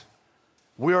to us.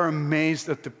 We are amazed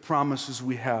at the promises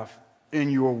we have in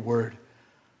your word.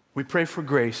 We pray for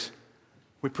grace.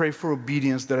 We pray for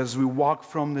obedience, that as we walk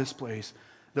from this place,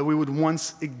 that we would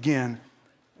once again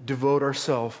devote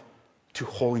ourselves to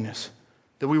holiness,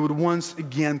 that we would once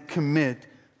again commit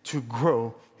to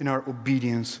grow in our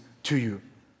obedience to you.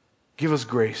 Give us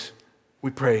grace, we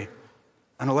pray,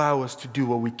 and allow us to do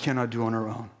what we cannot do on our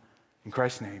own. In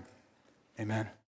Christ's name, amen.